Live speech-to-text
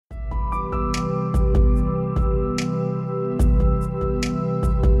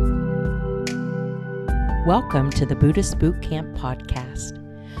Welcome to the Buddhist Boot Camp podcast.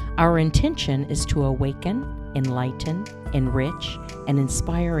 Our intention is to awaken, enlighten, enrich, and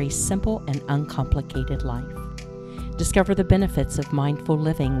inspire a simple and uncomplicated life. Discover the benefits of mindful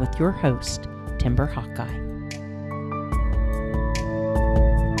living with your host, Timber Hawkeye.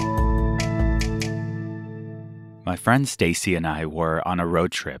 My friend Stacy and I were on a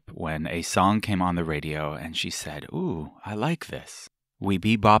road trip when a song came on the radio and she said, "Ooh, I like this." We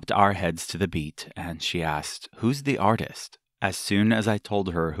bebopped our heads to the beat and she asked, "Who's the artist?" As soon as I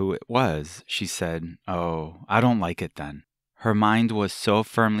told her who it was, she said, "Oh, I don't like it then." Her mind was so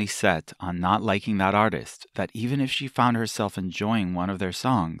firmly set on not liking that artist that even if she found herself enjoying one of their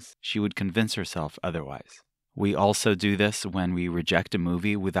songs, she would convince herself otherwise. We also do this when we reject a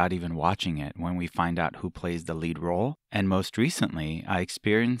movie without even watching it when we find out who plays the lead role. And most recently, I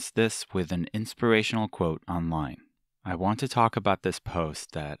experienced this with an inspirational quote online. I want to talk about this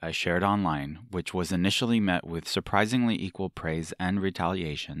post that I shared online, which was initially met with surprisingly equal praise and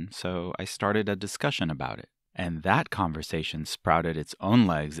retaliation, so I started a discussion about it. And that conversation sprouted its own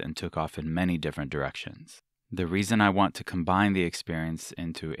legs and took off in many different directions. The reason I want to combine the experience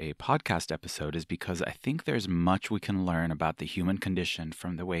into a podcast episode is because I think there's much we can learn about the human condition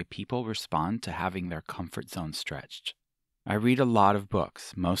from the way people respond to having their comfort zone stretched. I read a lot of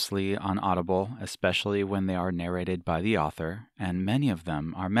books, mostly on Audible, especially when they are narrated by the author, and many of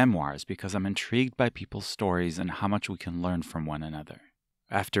them are memoirs because I'm intrigued by people's stories and how much we can learn from one another.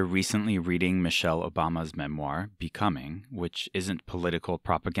 After recently reading Michelle Obama's memoir, Becoming, which isn't political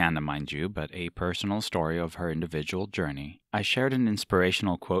propaganda, mind you, but a personal story of her individual journey, I shared an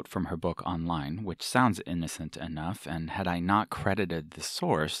inspirational quote from her book online, which sounds innocent enough, and had I not credited the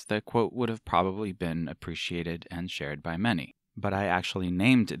source, the quote would have probably been appreciated and shared by many. But I actually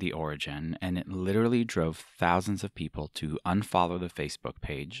named the origin, and it literally drove thousands of people to unfollow the Facebook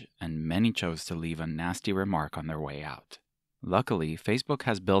page, and many chose to leave a nasty remark on their way out. Luckily, Facebook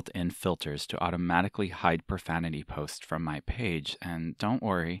has built-in filters to automatically hide profanity posts from my page, and don't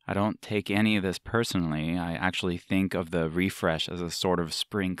worry, I don't take any of this personally. I actually think of the refresh as a sort of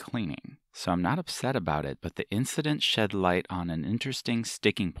spring cleaning. So I'm not upset about it, but the incident shed light on an interesting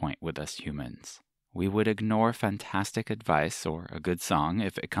sticking point with us humans. We would ignore fantastic advice or a good song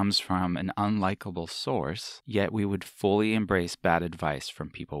if it comes from an unlikable source, yet we would fully embrace bad advice from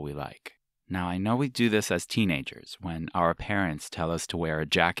people we like. Now, I know we do this as teenagers when our parents tell us to wear a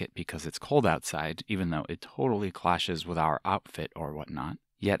jacket because it's cold outside, even though it totally clashes with our outfit or whatnot.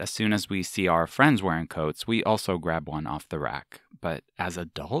 Yet as soon as we see our friends wearing coats, we also grab one off the rack. But as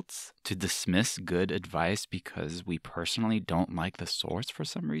adults, to dismiss good advice because we personally don't like the source for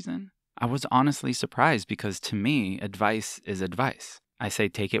some reason? I was honestly surprised because to me, advice is advice. I say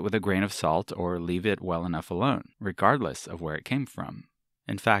take it with a grain of salt or leave it well enough alone, regardless of where it came from.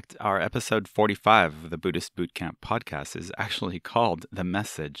 In fact, our episode 45 of the Buddhist Boot Camp podcast is actually called The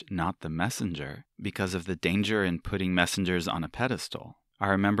Message, Not the Messenger, because of the danger in putting messengers on a pedestal. I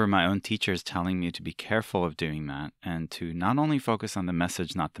remember my own teachers telling me to be careful of doing that and to not only focus on the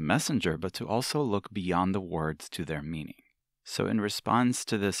message, not the messenger, but to also look beyond the words to their meaning. So in response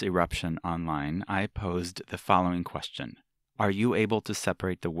to this eruption online, I posed the following question. Are you able to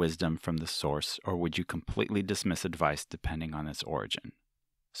separate the wisdom from the source, or would you completely dismiss advice depending on its origin?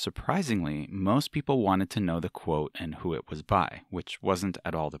 Surprisingly, most people wanted to know the quote and who it was by, which wasn't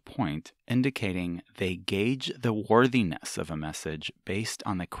at all the point, indicating they gauge the worthiness of a message based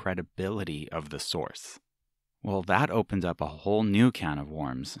on the credibility of the source. Well, that opened up a whole new can of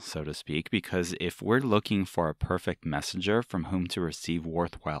worms, so to speak, because if we're looking for a perfect messenger from whom to receive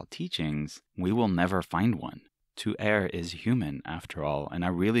worthwhile teachings, we will never find one. To err is human, after all, and I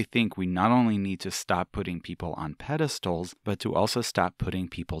really think we not only need to stop putting people on pedestals, but to also stop putting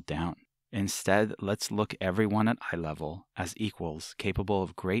people down. Instead, let's look everyone at eye level as equals capable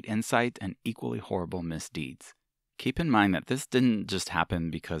of great insight and equally horrible misdeeds. Keep in mind that this didn't just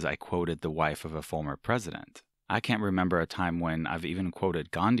happen because I quoted the wife of a former president. I can't remember a time when I've even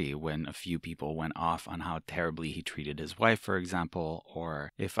quoted Gandhi when a few people went off on how terribly he treated his wife, for example,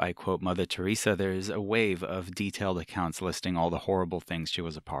 or if I quote Mother Teresa, there's a wave of detailed accounts listing all the horrible things she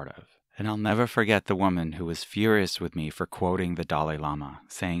was a part of. And I'll never forget the woman who was furious with me for quoting the Dalai Lama,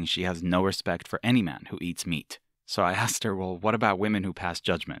 saying she has no respect for any man who eats meat. So I asked her, well, what about women who pass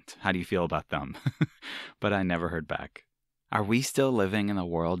judgment? How do you feel about them? But I never heard back. Are we still living in a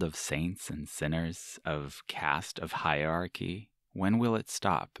world of saints and sinners, of caste, of hierarchy? When will it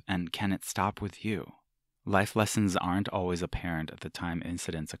stop? And can it stop with you? Life lessons aren't always apparent at the time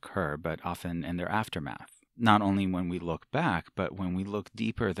incidents occur, but often in their aftermath. Not only when we look back, but when we look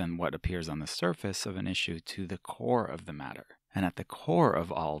deeper than what appears on the surface of an issue to the core of the matter. And at the core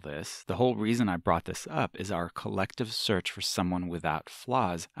of all this, the whole reason I brought this up is our collective search for someone without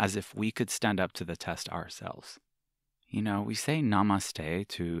flaws, as if we could stand up to the test ourselves. You know, we say namaste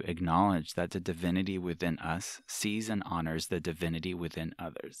to acknowledge that the divinity within us sees and honors the divinity within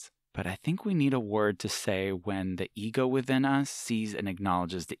others. But I think we need a word to say when the ego within us sees and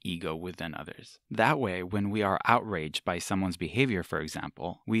acknowledges the ego within others. That way, when we are outraged by someone's behavior, for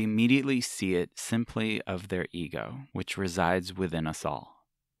example, we immediately see it simply of their ego, which resides within us all.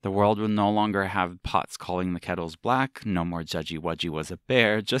 The world will no longer have pots calling the kettles black, no more judgy wudgy was a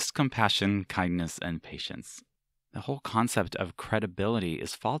bear, just compassion, kindness, and patience. The whole concept of credibility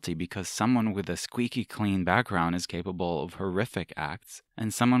is faulty because someone with a squeaky clean background is capable of horrific acts,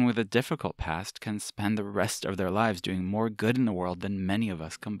 and someone with a difficult past can spend the rest of their lives doing more good in the world than many of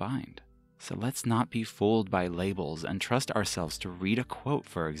us combined. So let's not be fooled by labels and trust ourselves to read a quote,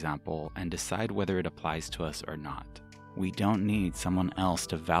 for example, and decide whether it applies to us or not. We don't need someone else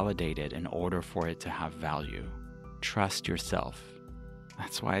to validate it in order for it to have value. Trust yourself.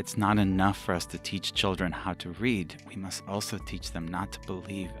 That's why it's not enough for us to teach children how to read. We must also teach them not to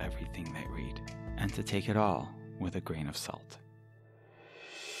believe everything they read, and to take it all with a grain of salt.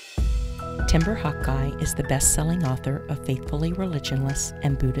 Timber Hawk Guy is the best-selling author of Faithfully Religionless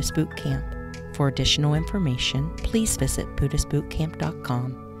and Buddhist Boot Camp. For additional information, please visit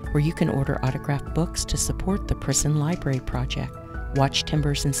BuddhistBootCamp.com, where you can order autographed books to support the Prison Library Project, watch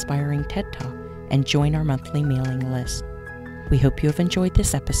Timber's inspiring TED Talk, and join our monthly mailing list. We hope you have enjoyed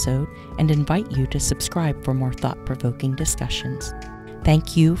this episode and invite you to subscribe for more thought-provoking discussions.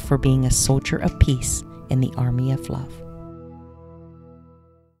 Thank you for being a soldier of peace in the army of love.